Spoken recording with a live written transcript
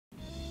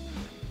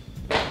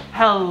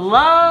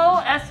Hello,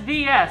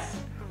 SVS!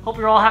 Hope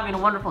you're all having a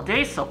wonderful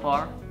day so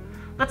far.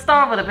 Let's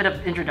start with a bit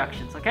of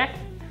introductions, okay?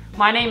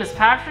 My name is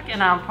Patrick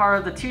and I'm part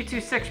of the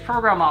 226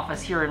 program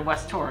office here in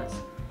West Torrance.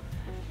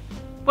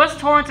 West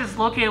Torrance is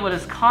located what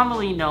is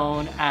commonly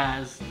known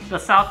as the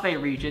South Bay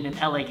region in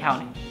LA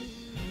County.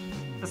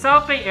 The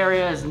South Bay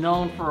area is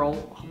known for a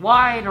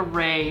wide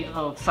array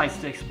of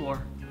sites to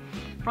explore.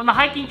 From the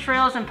hiking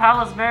trails in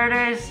Palos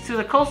Verdes to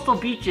the coastal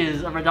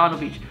beaches of Redondo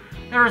Beach,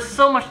 there is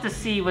so much to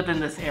see within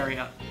this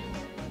area.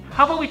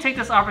 How about we take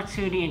this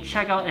opportunity and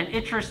check out an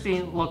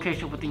interesting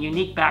location with a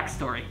unique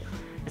backstory.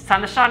 It's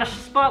time to shine a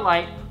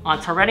spotlight on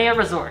Terranea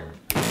Resort.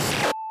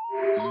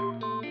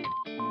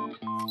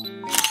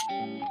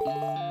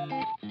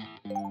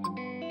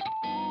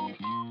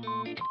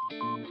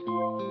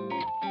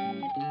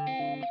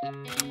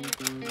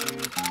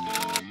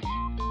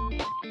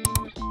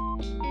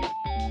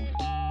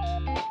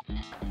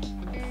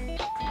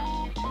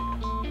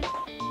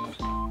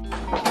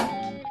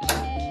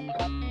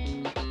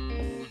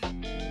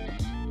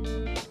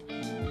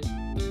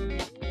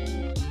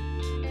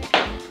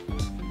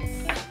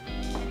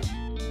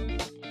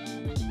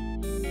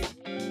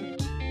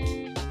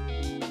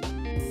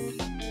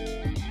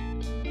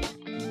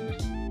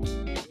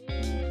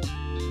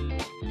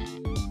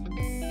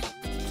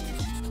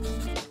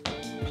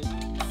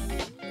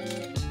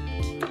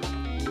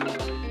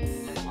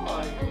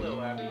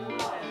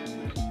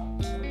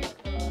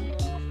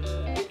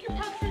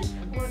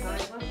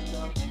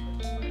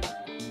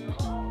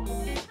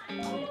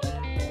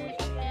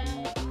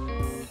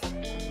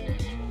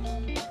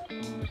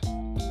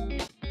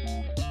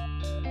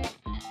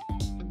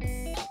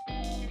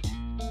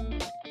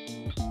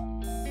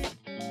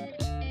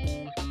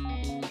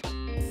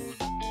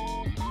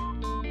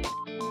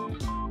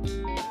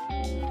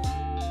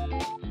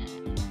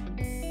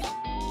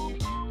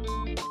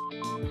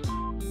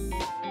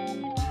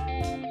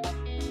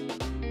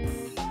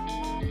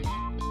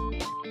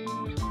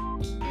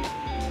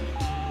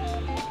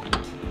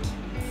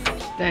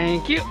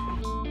 Thank you.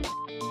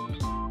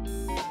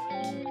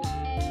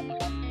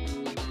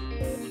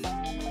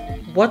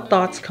 What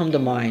thoughts come to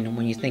mind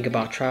when you think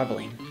about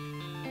traveling?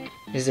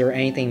 Is there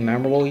anything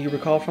memorable you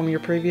recall from your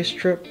previous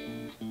trip?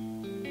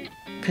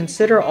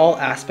 Consider all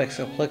aspects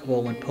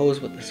applicable when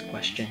posed with this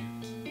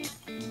question.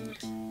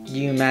 Do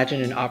you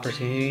imagine an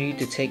opportunity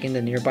to take in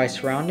the nearby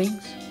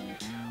surroundings?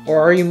 Or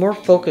are you more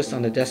focused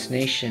on the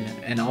destination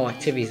and all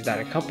activities that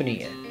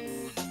accompany it?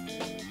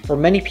 For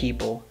many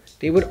people,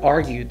 they would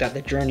argue that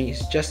the journey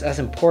is just as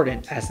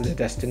important as the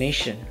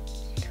destination.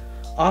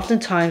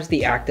 Oftentimes,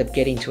 the act of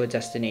getting to a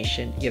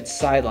destination gets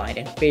sidelined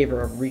in favor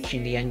of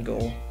reaching the end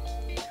goal.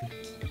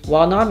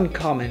 While not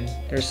uncommon,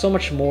 there's so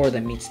much more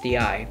that meets the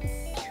eye.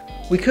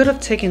 We could have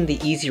taken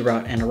the easy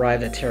route and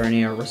arrived at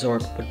Terranea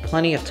Resort with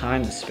plenty of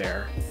time to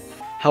spare.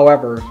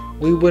 However,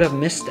 we would have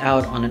missed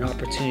out on an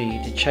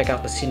opportunity to check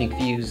out the scenic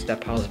views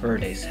that Palos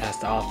Verdes has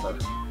to offer.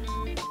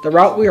 The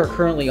route we are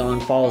currently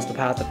on follows the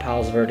path of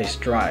Palos Verdes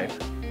Drive.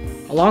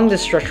 Along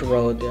this stretch of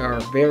road, there are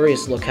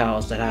various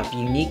locales that have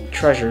unique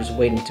treasures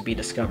waiting to be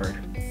discovered.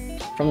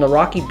 From the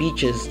rocky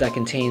beaches that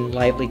contain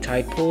lively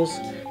tide pools,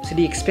 to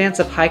the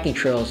expansive hiking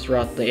trails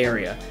throughout the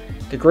area,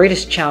 the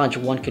greatest challenge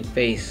one could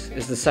face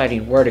is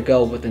deciding where to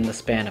go within the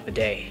span of a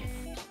day.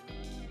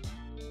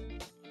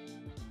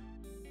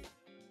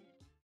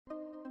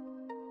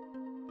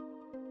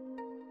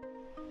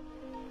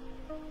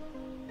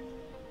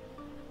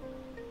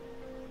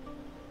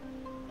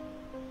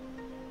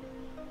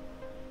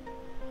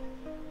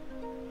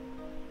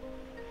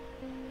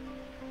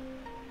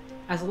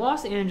 As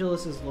Los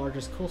Angeles'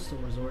 largest coastal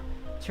resort,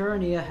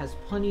 Terranea has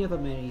plenty of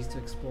amenities to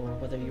explore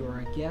whether you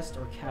are a guest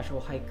or casual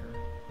hiker.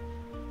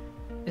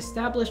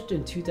 Established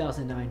in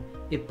 2009,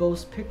 it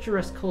boasts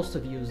picturesque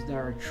coastal views that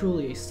are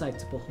truly a sight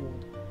to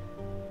behold.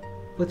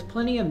 With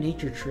plenty of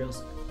nature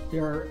trails,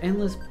 there are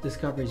endless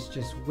discoveries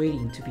just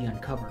waiting to be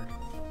uncovered.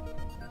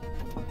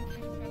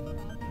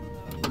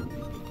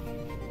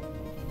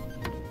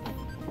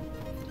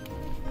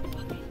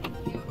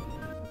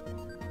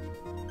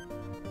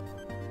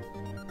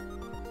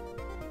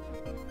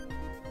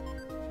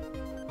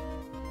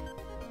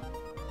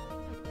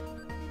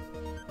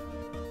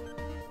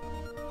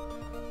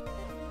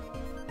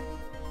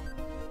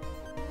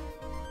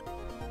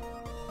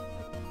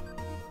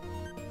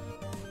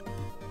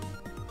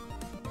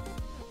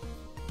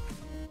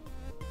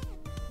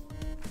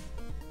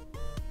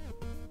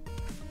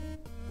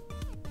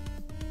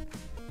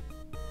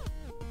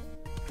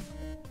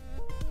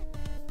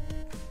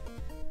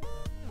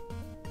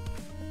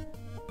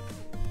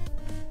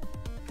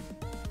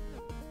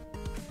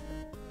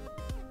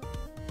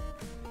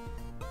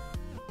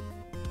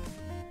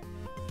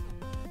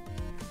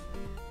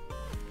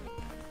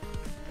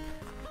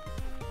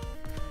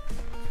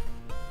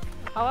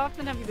 How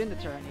often have you been to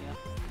Terranea?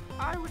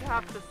 I would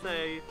have to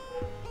say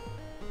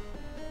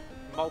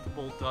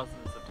multiple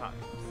dozens of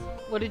times.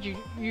 What did you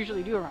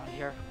usually do around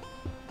here?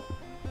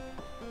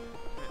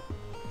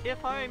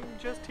 If I'm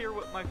just here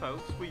with my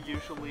folks, we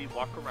usually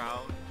walk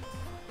around,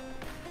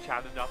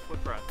 chat it up with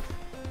friends.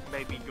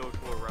 maybe go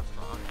to a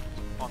restaurant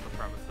on the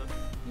premises.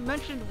 You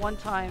mentioned one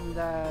time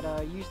that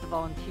you used to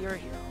volunteer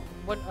here.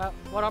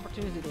 What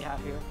opportunities did you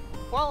have here?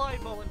 While I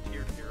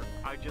volunteered here,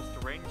 I just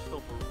arranged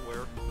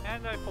silverware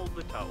and I pulled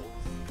the towels.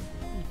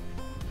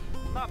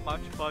 Not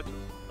much, but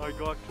I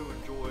got to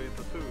enjoy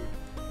the food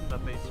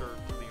that they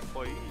served to the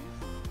employees,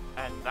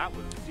 and that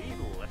was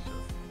delicious.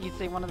 You'd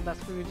say one of the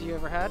best foods you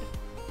ever had?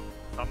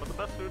 Some of the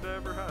best food I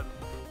ever had.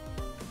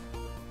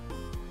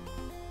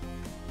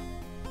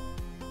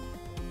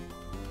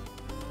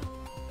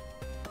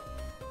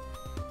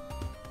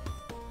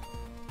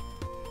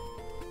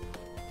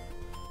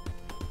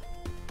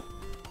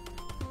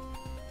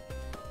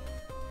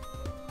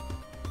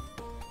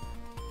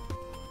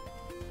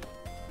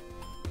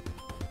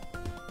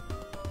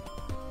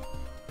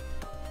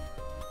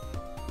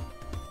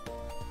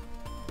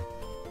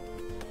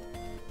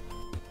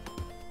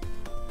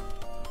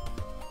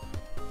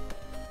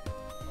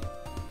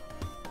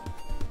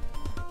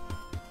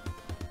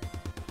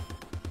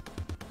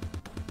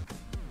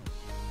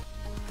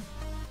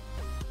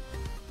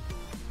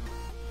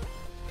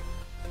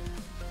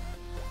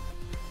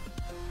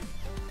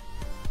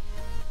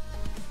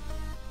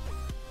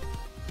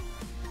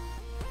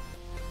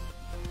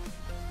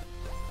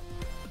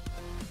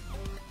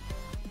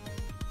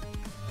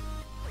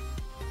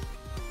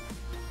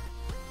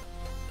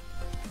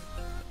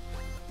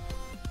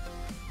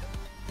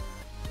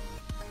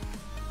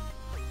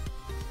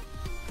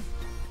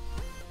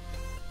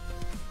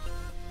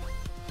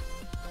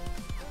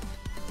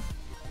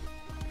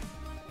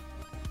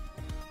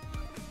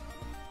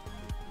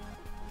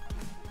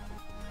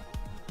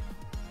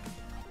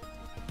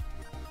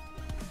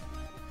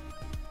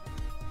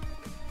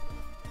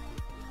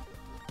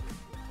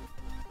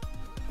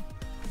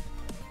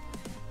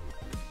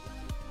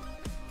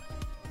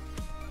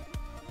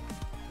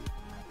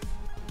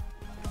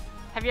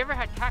 Have you ever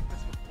had cactus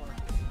before?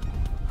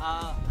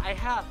 I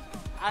have.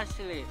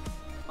 Actually,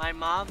 my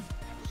mom,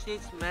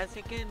 she's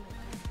Mexican.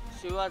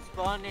 She was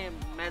born in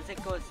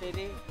Mexico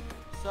City.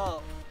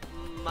 So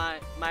my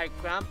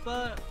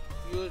grandpa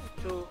used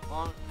to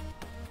own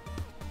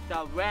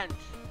the ranch,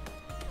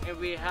 and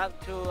we have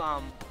to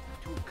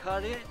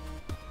cut it.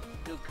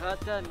 To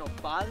cut the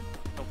nopal.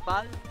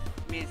 Nopal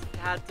means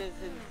cactus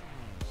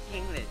in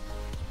English,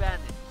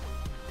 Spanish.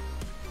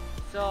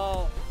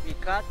 So we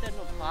cut the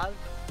nopal,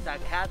 the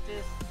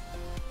cactus,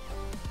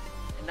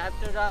 and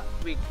after that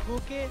we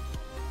cook it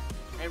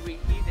and we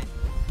eat it.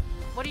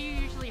 What do you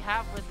usually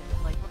have with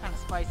it? Like what kind of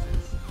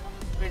spices?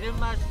 Pretty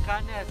much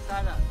carne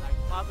asada,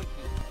 like barbecue.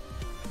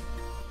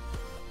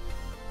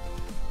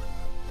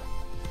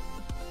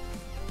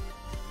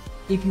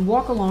 If you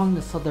walk along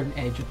the southern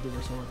edge of the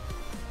resort,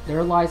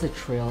 there lies a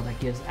trail that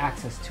gives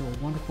access to a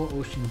wonderful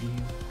ocean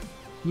view.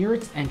 Near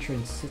its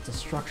entrance sits a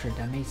structure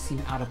that may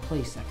seem out of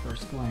place at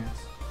first glance.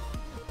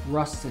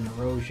 Rust and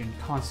erosion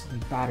constantly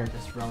batter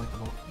this relic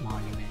of a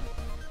monument.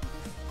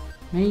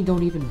 Many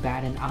don't even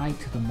bat an eye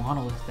to the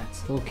monolith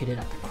that's located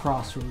at the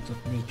crossroads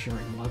of nature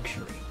and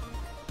luxury.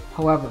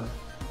 However,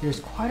 there's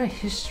quite a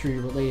history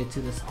related to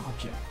this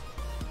object.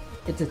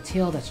 It's a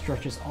tale that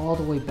stretches all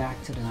the way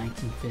back to the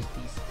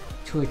 1950s,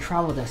 to a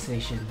travel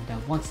destination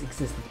that once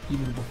existed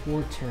even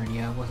before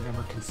Terranea was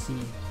ever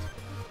conceived.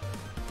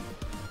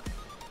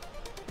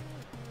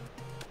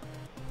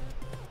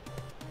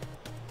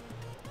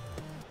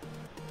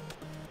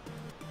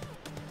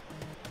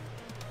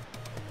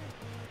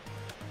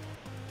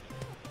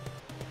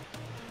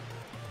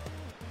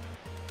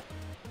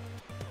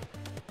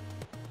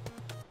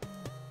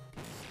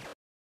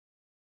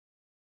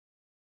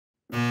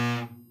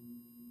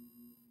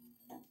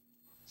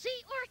 See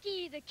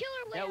Orky, the killer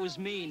whale! That was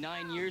me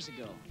 9 years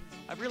ago.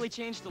 I've really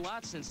changed a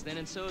lot since then,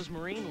 and so has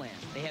Marineland.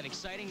 They have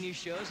exciting new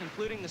shows,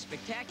 including the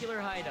spectacular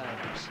High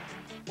Divers.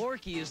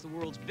 Orky is the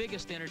world's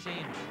biggest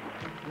entertainment.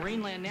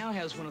 Marineland now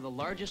has one of the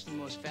largest and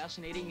most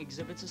fascinating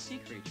exhibits of sea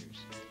creatures.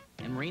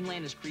 And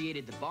Marineland has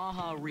created the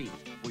Baja Reef,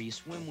 where you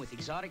swim with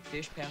exotic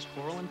fish past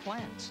coral and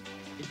plants.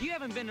 If you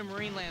haven't been to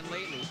Marineland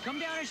lately, come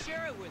down and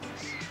share it with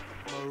us.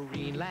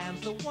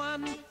 Marineland's the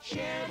one.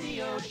 Share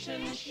the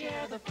ocean,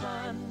 share the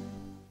fun.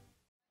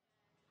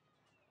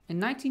 In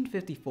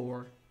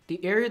 1954,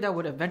 the area that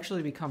would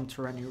eventually become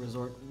Terranea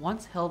Resort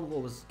once held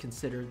what was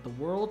considered the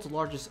world's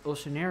largest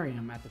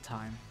oceanarium at the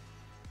time.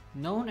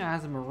 Known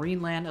as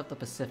Marineland of the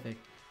Pacific,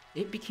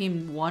 it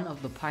became one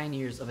of the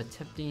pioneers of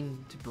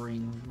attempting to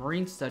bring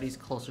marine studies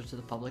closer to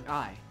the public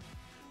eye.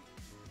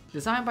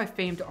 Designed by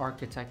famed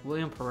architect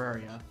William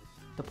Pereira,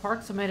 the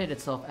park cemented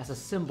itself as a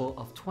symbol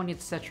of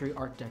 20th century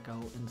Art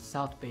Deco in the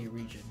South Bay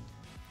region.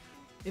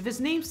 If his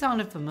name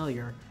sounded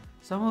familiar,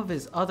 some of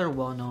his other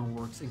well-known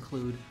works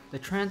include the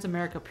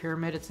Transamerica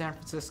Pyramid at San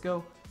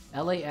Francisco,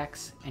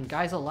 LAX, and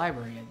Geisel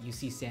Library at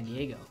UC San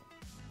Diego.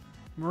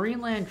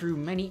 Marineland drew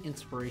many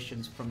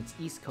inspirations from its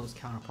East Coast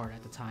counterpart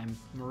at the time,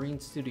 Marine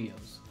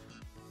Studios,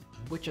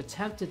 which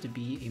attempted to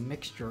be a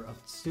mixture of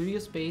studio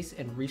space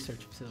and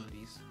research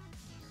facilities.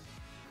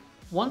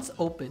 Once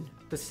opened,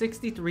 the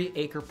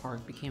 63-acre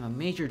park became a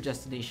major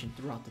destination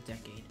throughout the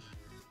decade.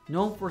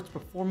 Known for its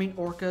performing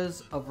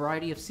orcas, a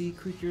variety of sea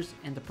creatures,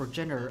 and the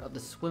progenitor of the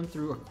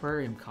swim-through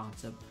aquarium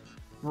concept,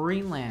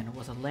 Marineland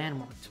was a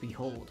landmark to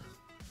behold.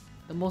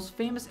 The most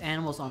famous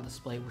animals on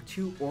display were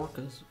two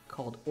orcas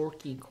called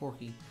Orky and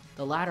Corky,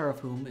 the latter of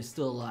whom is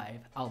still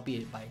alive,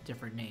 albeit by a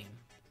different name.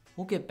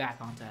 We'll get back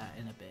onto that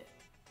in a bit.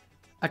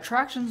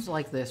 Attractions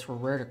like this were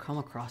rare to come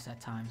across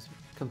at times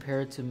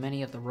compared to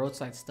many of the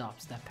roadside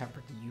stops that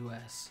peppered the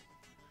US.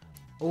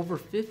 Over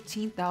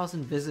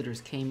 15,000 visitors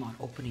came on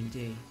opening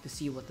day to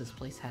see what this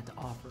place had to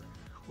offer,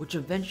 which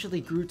eventually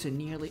grew to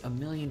nearly 1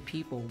 million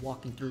people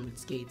walking through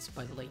its gates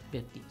by the late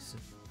 50s.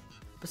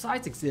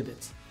 Besides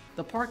exhibits,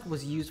 the park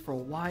was used for a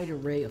wide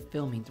array of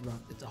filming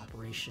throughout its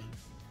operation.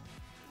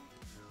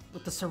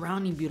 With the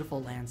surrounding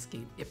beautiful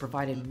landscape, it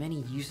provided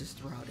many uses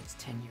throughout its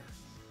tenure.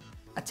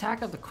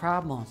 Attack of the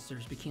Crab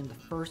Monsters became the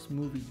first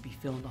movie to be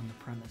filmed on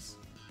the premise.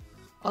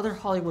 Other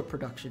Hollywood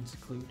productions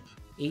include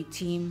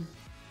A-Team,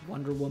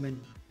 Wonder Woman,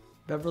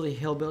 Beverly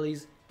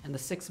Hillbillies, and The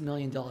 $6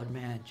 Million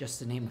Man, just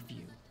to name a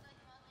few.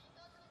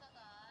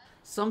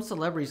 Some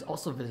celebrities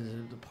also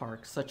visited the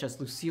park, such as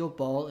Lucille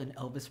Ball and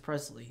Elvis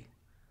Presley.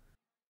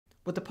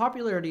 With the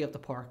popularity of the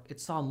park, it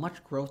saw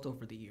much growth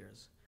over the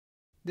years.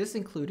 This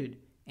included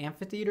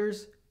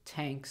amphitheaters,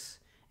 tanks,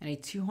 and a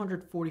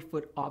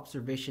 240-foot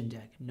observation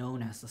deck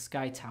known as the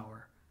Sky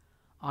Tower.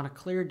 On a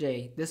clear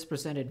day, this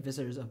presented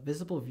visitors a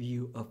visible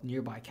view of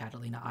nearby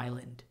Catalina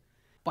Island.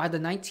 By the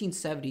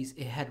 1970s,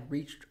 it had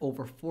reached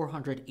over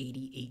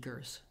 480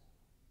 acres.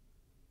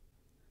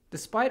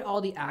 Despite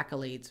all the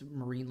accolades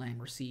Marineland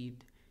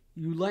received,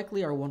 you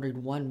likely are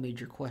wondering one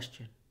major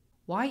question.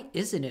 Why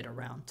isn't it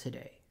around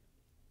today?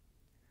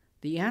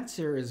 The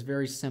answer is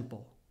very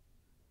simple.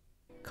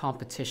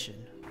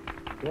 Competition.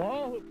 To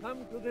all who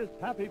come to this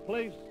happy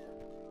place,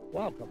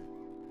 welcome.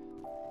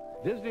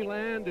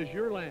 Disneyland is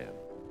your land.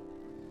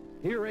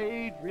 Here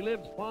age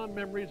relives fond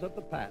memories of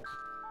the past,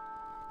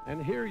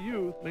 and here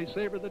youth may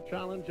savor the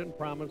challenge and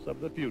promise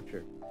of the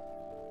future.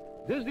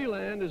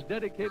 Disneyland is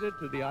dedicated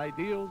to the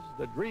ideals,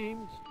 the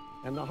dreams,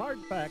 and the hard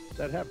facts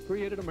that have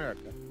created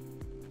America,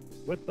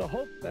 with the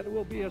hope that it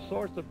will be a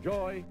source of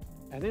joy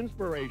and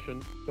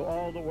inspiration to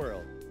all the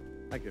world.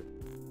 Thank you.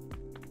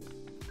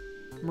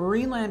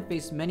 Marineland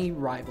faced many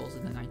rivals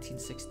in the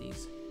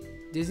 1960s.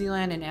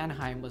 Disneyland in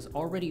Anaheim was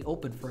already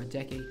open for a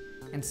decade,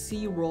 and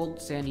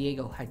SeaWorld San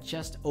Diego had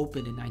just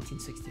opened in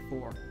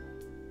 1964.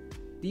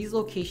 These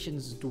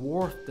locations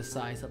dwarfed the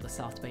size of the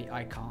South Bay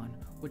Icon,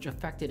 which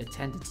affected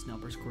attendance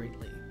numbers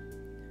greatly.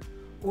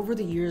 Over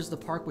the years, the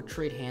park would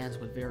trade hands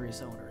with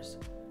various owners.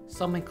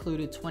 Some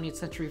included 20th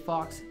Century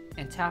Fox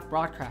and Taft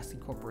Broadcasting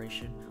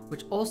Corporation,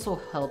 which also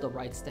held the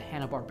rights to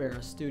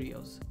Hanna-Barbera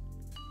Studios.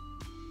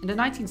 In the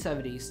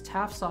 1970s,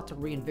 Taft sought to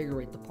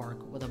reinvigorate the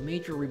park with a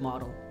major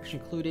remodel, which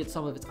included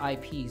some of its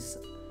IPs,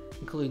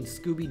 including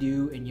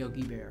Scooby-Doo and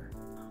Yogi Bear.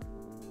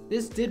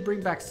 This did bring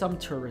back some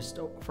tourists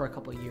for a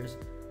couple of years,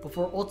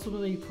 before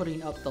ultimately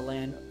putting up the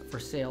land for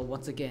sale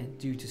once again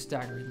due to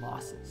staggering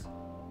losses.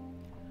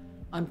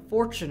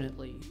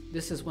 Unfortunately,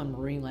 this is when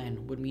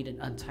Marineland would meet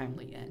an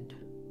untimely end.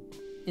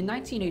 In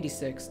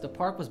 1986, the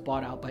park was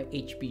bought out by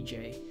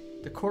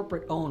HBJ, the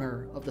corporate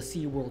owner of the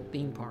SeaWorld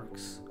theme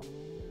parks.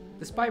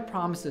 Despite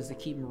promises to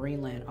keep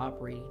Marineland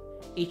operating,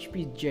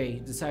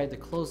 HBJ decided to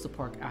close the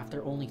park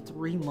after only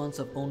 3 months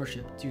of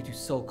ownership due to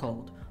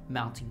so-called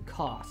mounting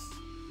costs.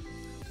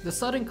 The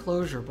sudden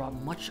closure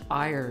brought much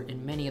ire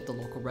in many of the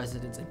local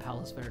residents in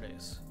Palos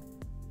Verdes.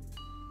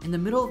 In the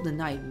middle of the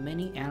night,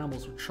 many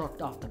animals were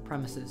trucked off the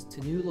premises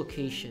to new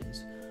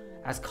locations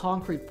as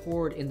concrete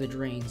poured in the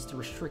drains to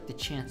restrict the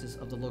chances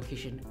of the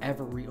location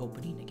ever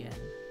reopening again.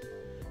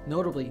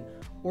 Notably,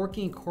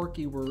 Orky and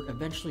Corky were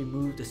eventually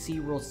moved to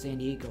SeaWorld San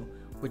Diego,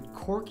 with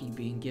Corky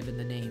being given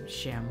the name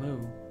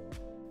Shamu.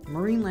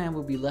 Marineland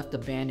would be left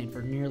abandoned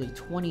for nearly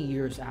 20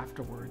 years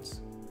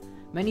afterwards.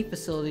 Many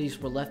facilities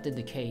were left in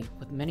decay,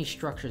 with many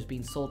structures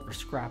being sold for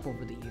scrap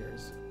over the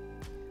years.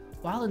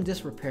 While in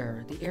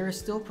disrepair, the area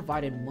still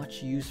provided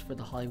much use for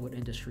the Hollywood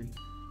industry.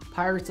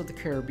 Pirates of the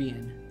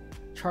Caribbean,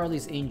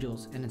 Charlie's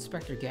Angels, and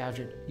Inspector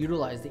Gadget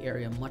utilized the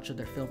area in much of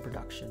their film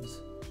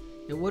productions.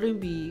 It wouldn't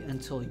be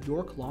until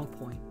York Long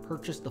Point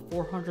purchased the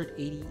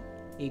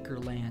 480-acre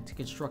land to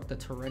construct the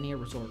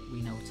Terranea resort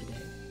we know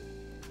today.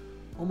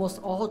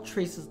 Almost all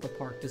traces of the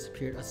park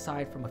disappeared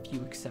aside from a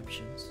few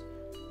exceptions.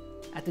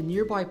 At the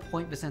nearby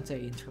Point Vicente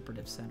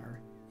Interpretive Center,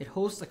 it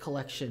hosts a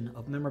collection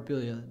of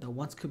memorabilia that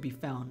once could be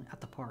found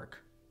at the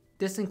park.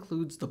 This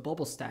includes the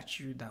bubble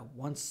statue that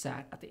once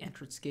sat at the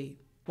entrance gate.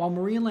 While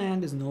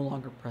Marineland is no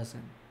longer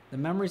present, the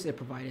memories it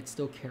provided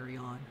still carry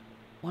on.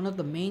 One of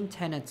the main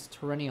tenets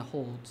Terranea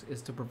holds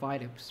is to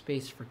provide a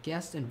space for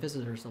guests and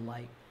visitors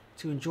alike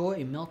to enjoy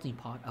a melting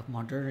pot of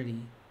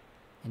modernity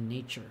and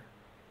nature.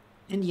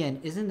 In the end,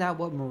 isn't that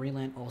what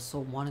Marineland also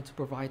wanted to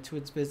provide to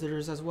its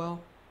visitors as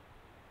well?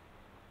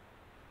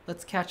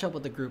 Let's catch up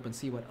with the group and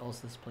see what else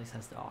this place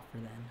has to offer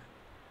then.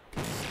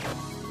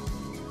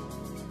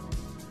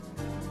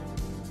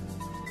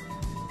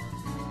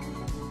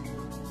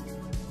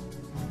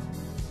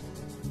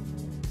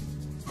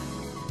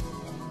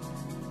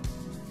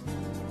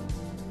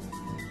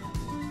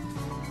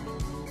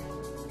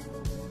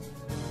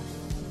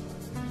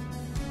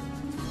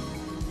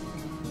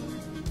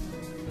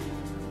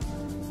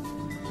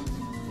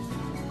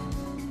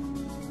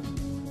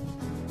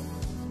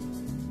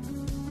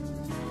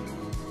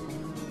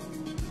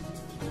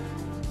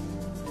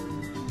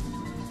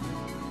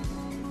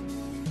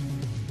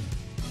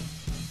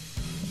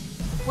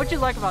 What'd you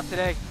like about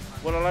today?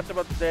 What I liked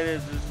about today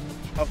is just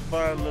a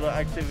fun little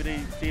activity,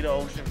 see the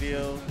ocean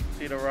view,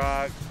 see the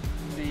rocks,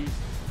 see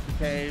the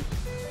caves,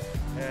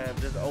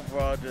 and just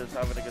overall just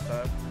having a good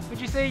time.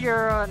 Would you say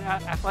you're an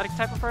athletic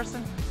type of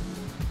person?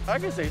 I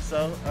can say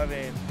so. I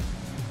mean,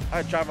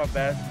 I try my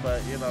best,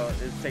 but you know,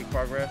 it takes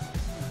progress.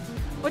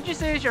 What'd you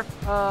say is your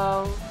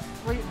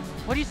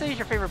what do you say is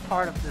your favorite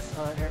part of this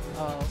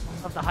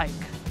of the hike?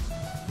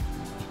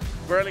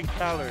 Burning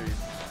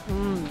calories.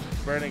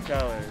 Burning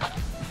calories.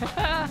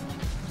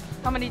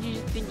 How many do you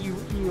think you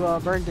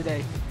burned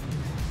today?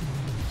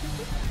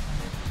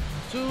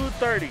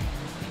 230.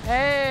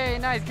 Hey,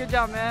 nice, good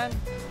job, man.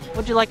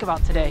 What'd you like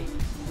about today?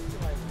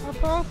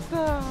 About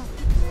the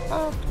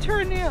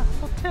Terranea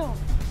Hotel.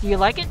 Do you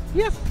like it?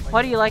 Yes.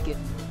 Why do you like it?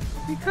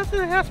 Because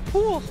it has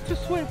pools to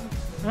swim.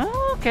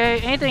 Oh, okay.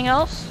 Anything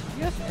else?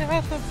 Yes, it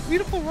has some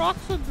beautiful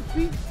rocks on the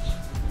beach.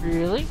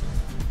 Really?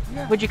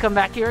 Yeah. Would you come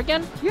back here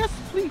again? Yes,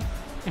 please.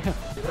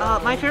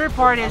 My favorite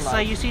part is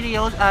you see the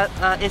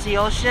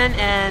ocean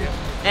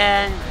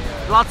and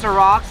lots of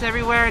rocks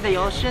everywhere in the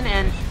ocean,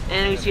 and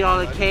you see all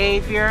the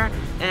cave here,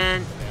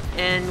 and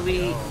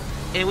we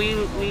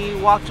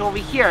walked over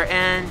here,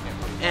 and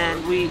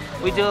we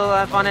do a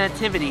lot of fun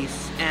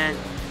activities, and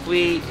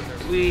we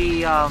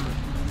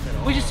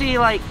just see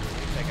like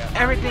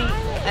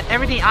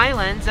everything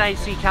islands. I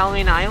see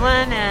Catalina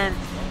Island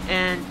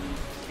and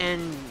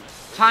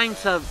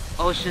tons of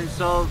ocean,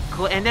 so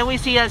cool. And then we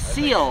see a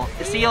seal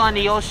on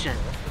the ocean,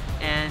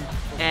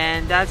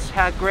 and that's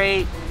had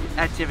great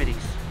activities.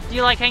 Do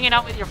you like hanging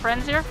out with your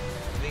friends here?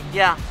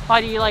 Yeah. Why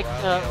do you like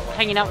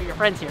hanging out with your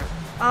friends here?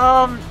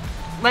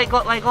 Like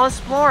go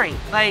exploring,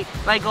 like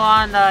go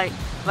on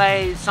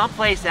like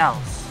someplace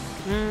else.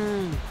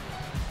 Is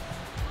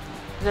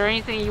there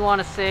anything you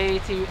want to say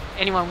to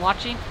anyone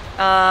watching?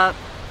 Like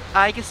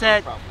I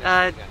said,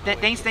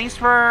 thanks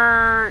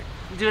for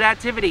doing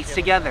activities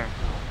together.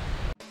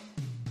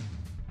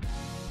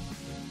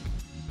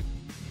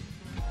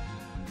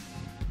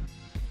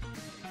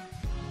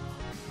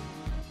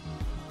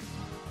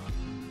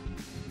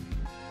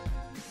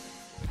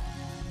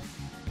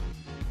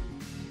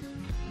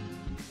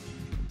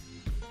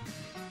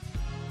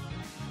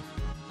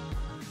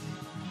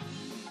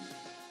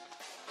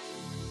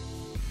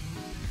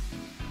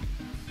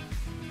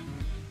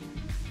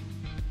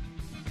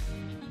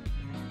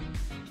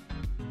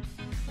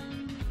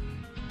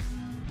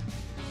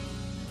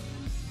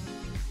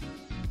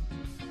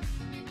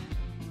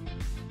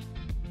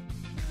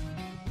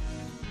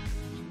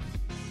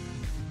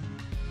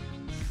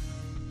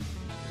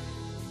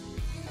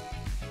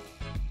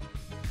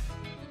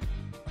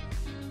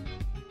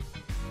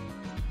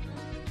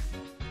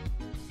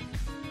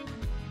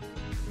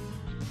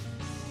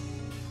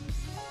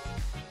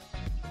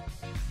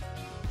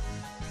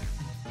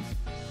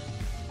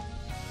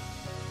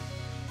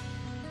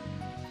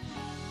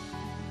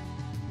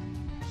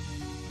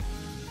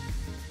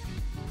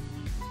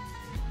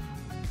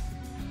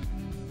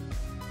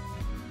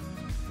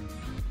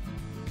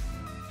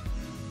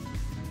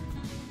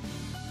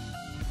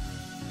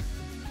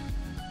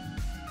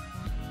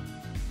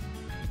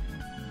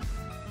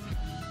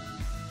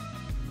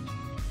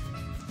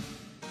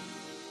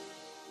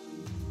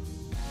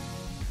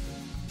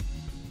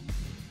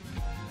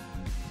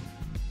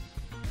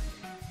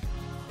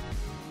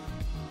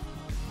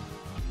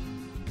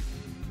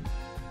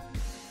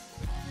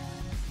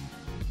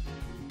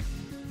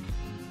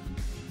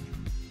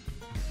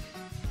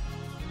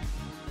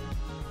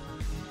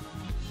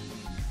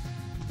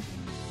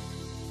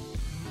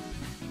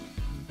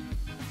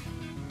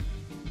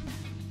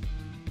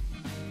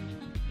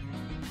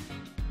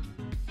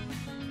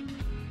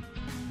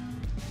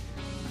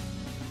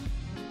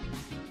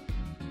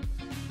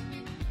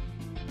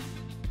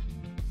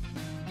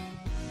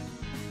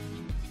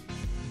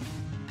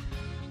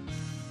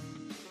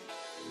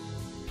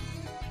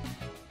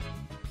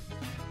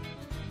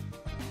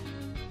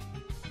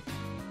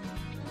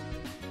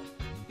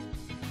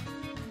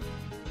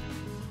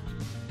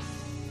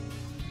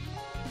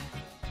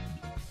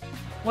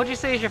 What'd you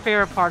say is your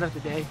favorite part of the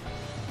day?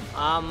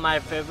 My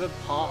favorite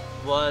part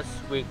was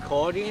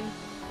recording,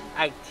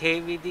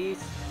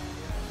 activities,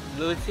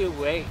 losing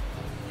weight,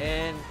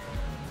 and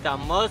the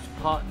most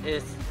part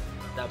is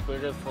the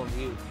beautiful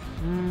view.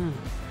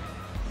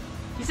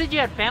 You said you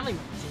had family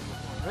members here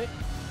before, right?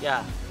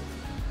 Yeah.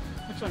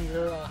 Which one?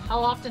 How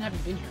often have you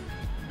been here?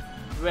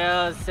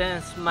 Well,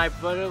 since my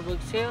brother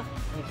was here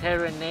in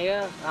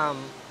Terranea,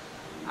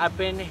 I've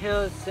been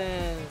here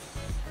since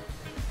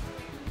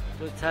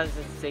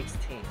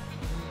 2016.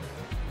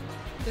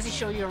 Does he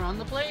show you around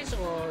the place,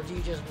 or do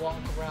you just walk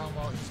around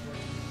while he's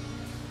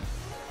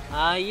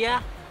working?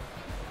 Yeah.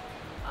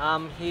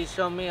 He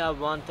showed me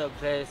around the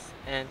place,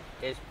 and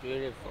it's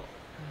beautiful.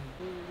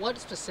 What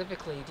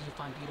specifically do you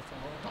find beautiful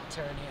about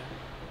Terranea?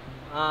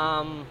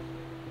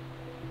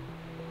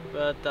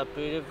 Well, the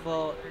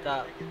beautiful,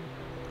 the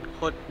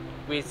hot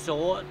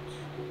resort.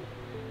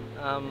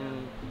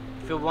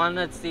 If you want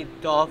to see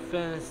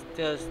dolphins,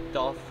 there's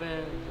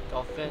dolphins,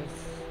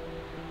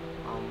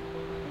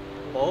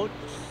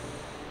 boats.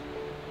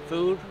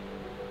 food,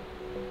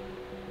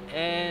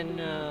 and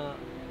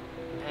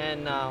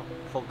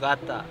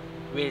fogata,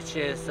 which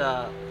is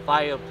a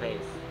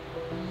fireplace.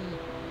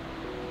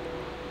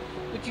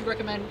 Would you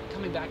recommend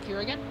coming back here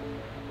again?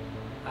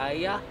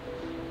 Yeah.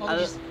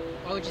 Why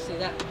would you say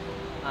that?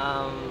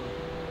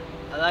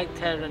 I like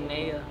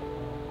Terranea.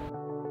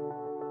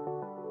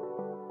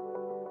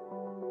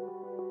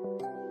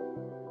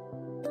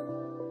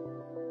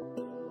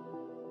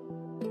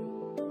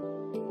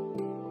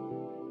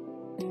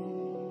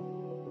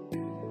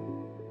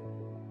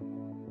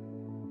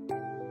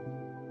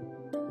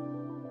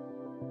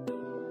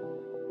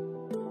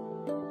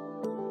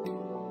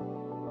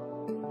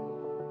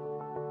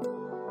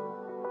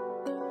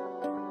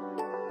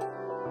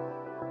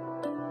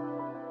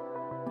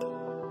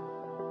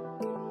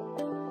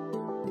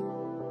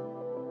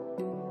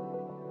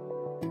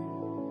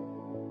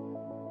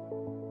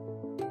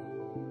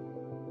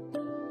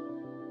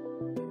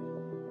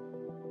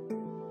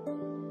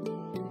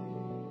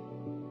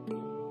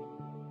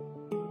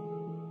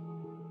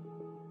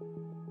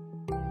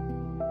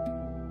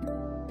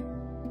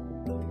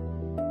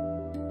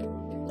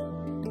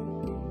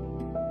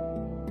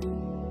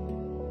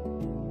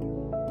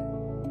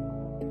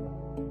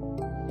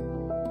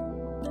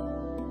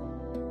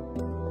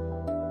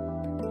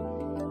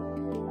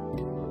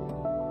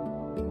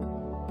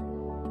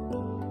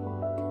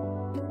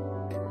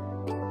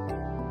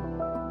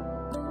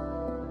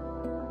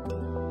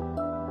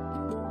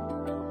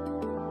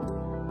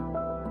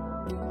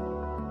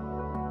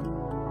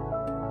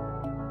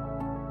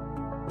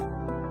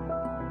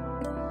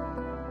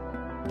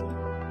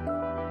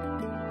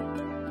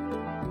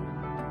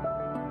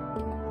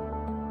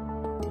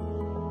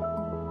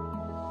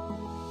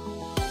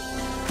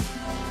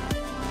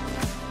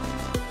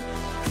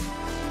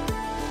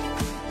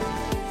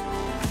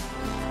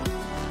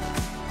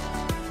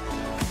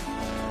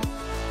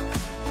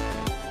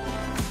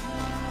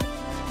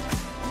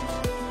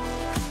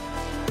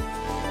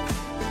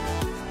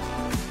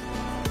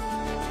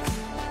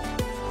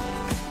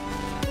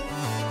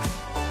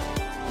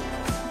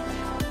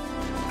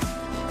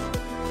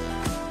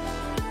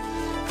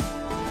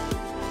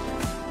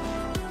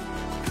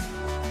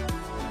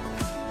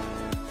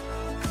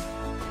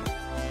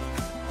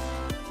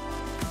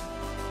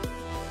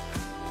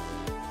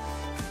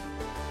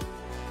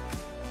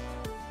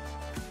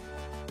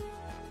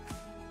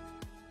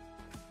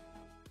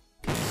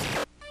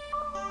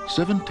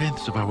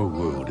 Seven-tenths of our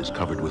world is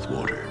covered with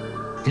water.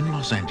 In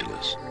Los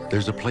Angeles,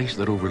 there's a place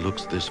that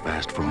overlooks this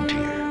vast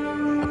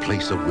frontier. A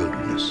place of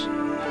wilderness.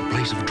 A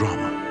place of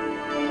drama.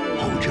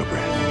 Hold your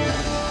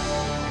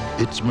breath.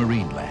 It's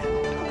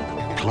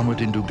Marineland. Plummet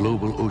into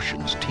global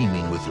oceans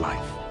teeming with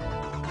life.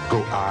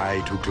 Go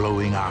eye to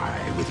glowing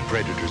eye with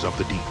predators of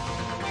the deep.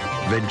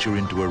 Venture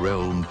into a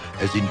realm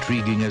as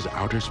intriguing as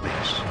outer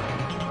space.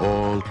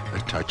 All a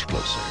touch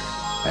closer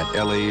at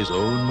LA's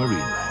own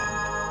Marineland.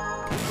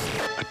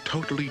 A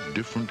totally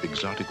different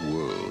exotic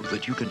world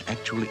that you can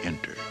actually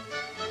enter,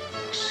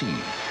 see,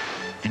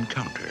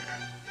 encounter,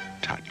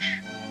 touch,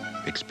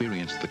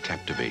 experience the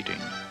captivating,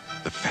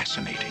 the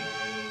fascinating,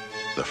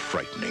 the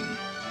frightening,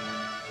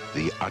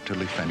 the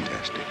utterly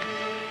fantastic.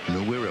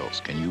 Nowhere else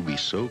can you be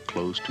so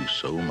close to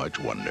so much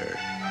wonder,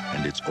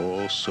 and it's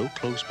all so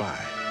close by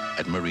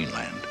at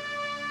Marineland.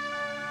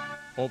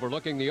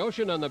 Overlooking the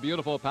ocean on the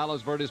beautiful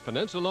Palos Verdes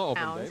Peninsula,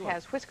 open Towns daylight.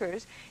 has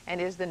whiskers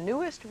and is the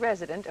newest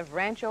resident of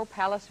Rancho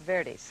Palos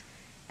Verdes.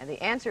 And the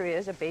answer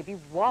is a baby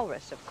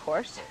walrus, of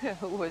course,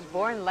 who was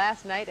born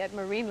last night at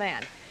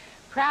Marineland.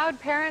 Proud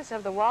parents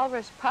of the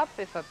walrus pup,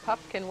 if a pup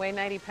can weigh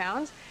 90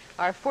 pounds,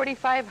 are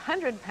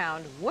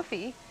 4,500-pound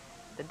Woofy,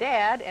 the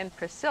dad, and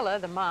Priscilla,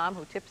 the mom,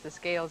 who tips the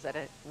scales at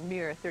a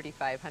mere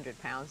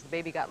 3,500 pounds. The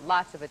baby got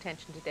lots of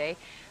attention today,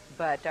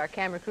 but our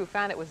camera crew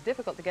found it was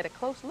difficult to get a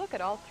close look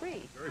at all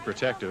three. Very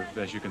protective,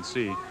 as you can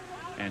see,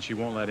 and she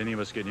won't let any of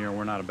us get near, and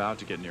we're not about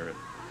to get near it.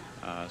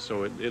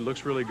 So it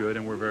looks really good,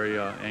 and we're very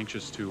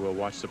anxious to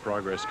watch the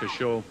progress,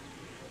 because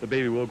the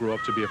baby will grow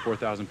up to be a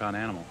 4,000-pound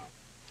animal.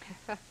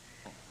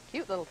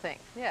 Cute little thing.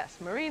 Yes,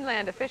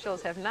 Marineland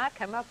officials have not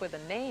come up with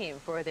a name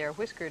for their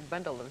whiskered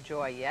bundle of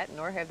joy yet,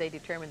 nor have they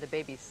determined the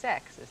baby's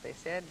sex. As they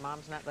said,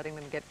 Mom's not letting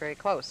them get very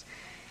close.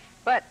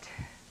 But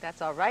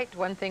that's all right.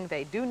 One thing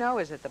they do know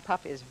is that the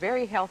pup is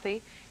very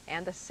healthy,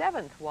 and the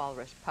 7th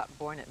walrus pup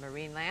born at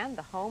Marineland,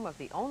 the home of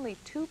the only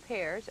 2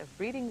 pairs of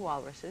breeding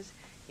walruses.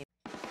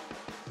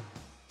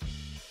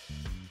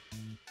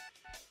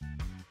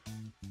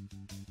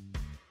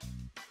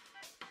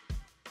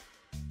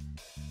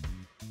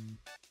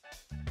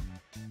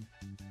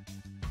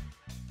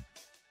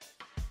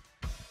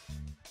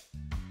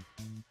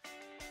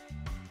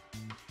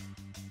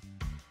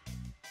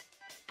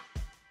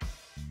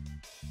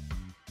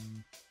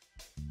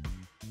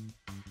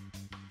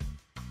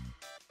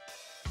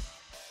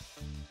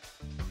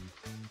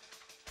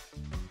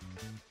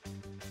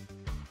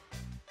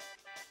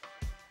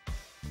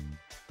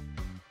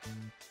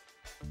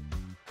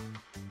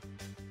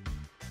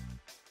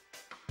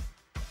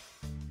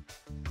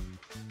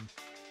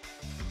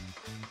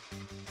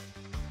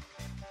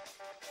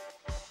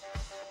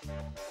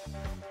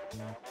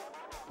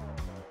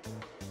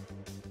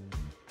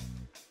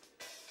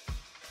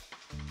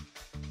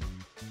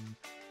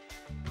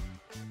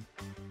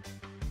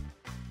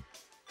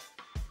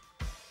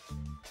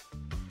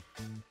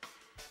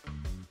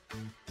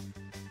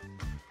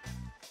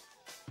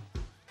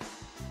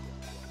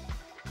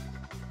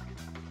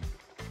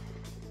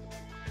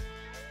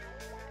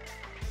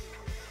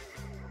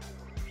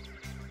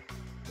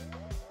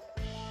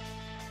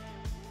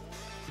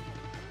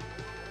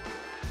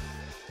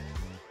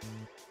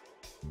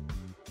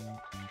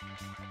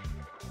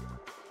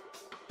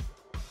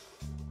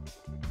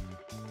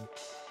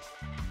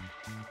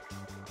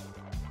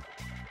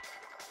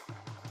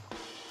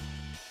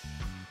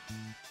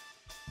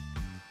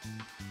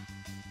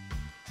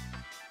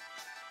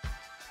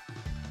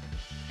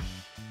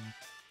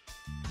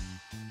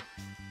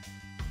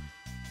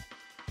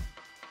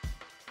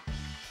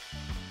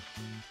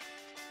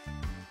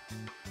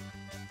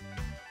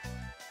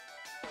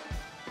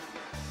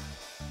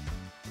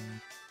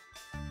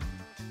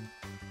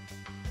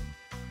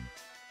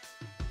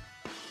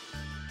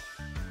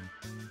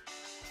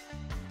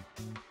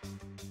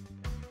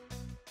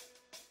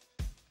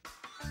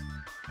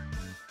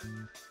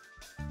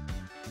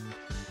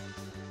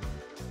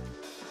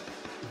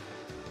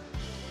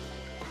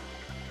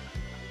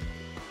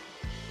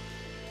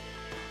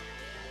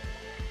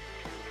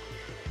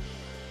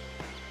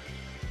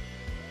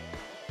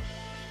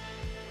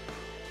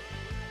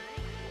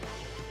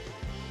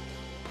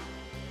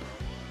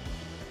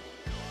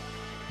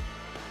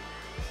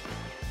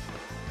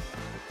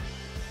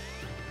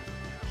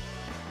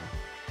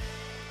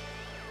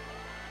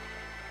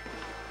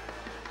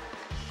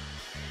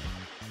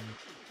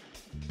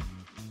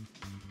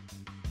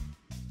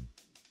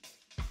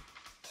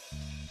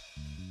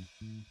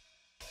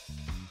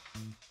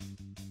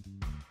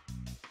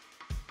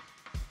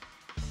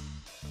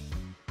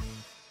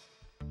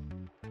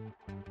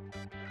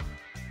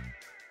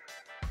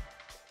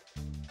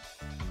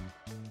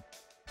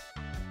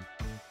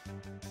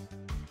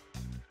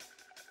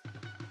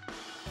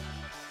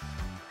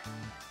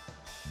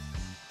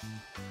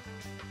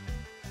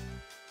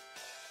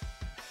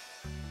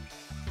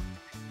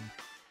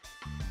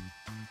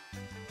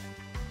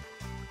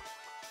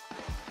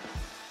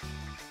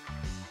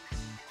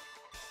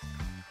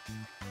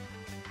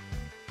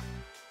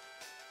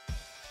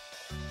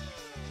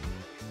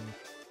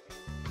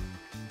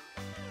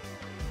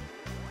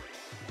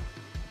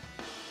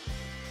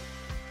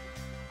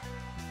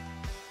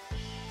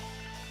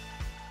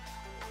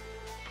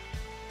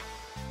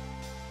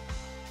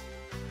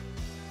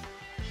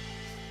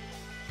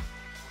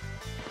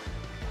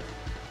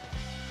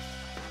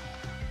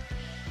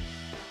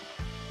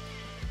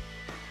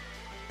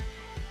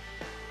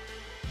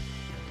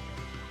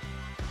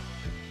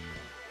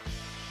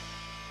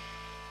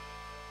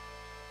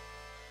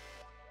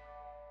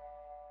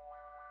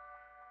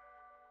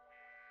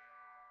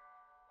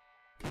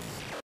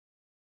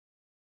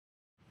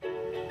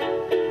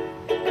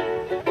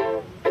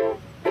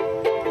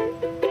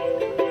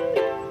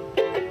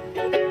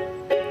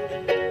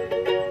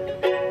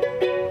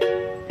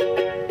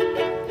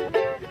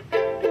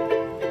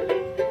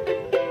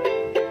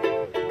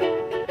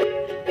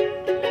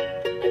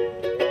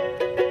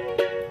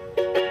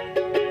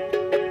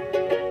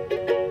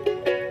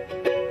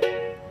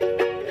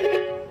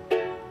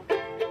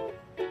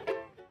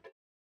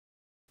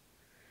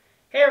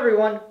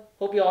 everyone.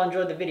 Hope you all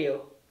enjoyed the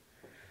video.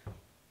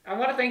 I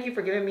want to thank you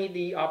for giving me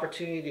the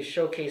opportunity to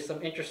showcase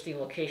some interesting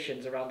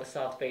locations around the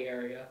South Bay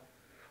area.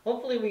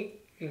 Hopefully we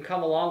can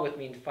come along with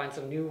me and find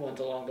some new ones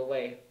along the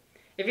way.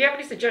 If you have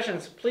any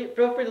suggestions, please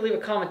feel free to leave a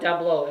comment down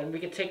below and we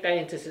can take that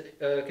into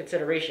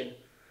consideration.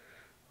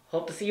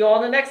 Hope to see you all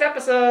in the next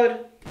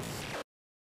episode.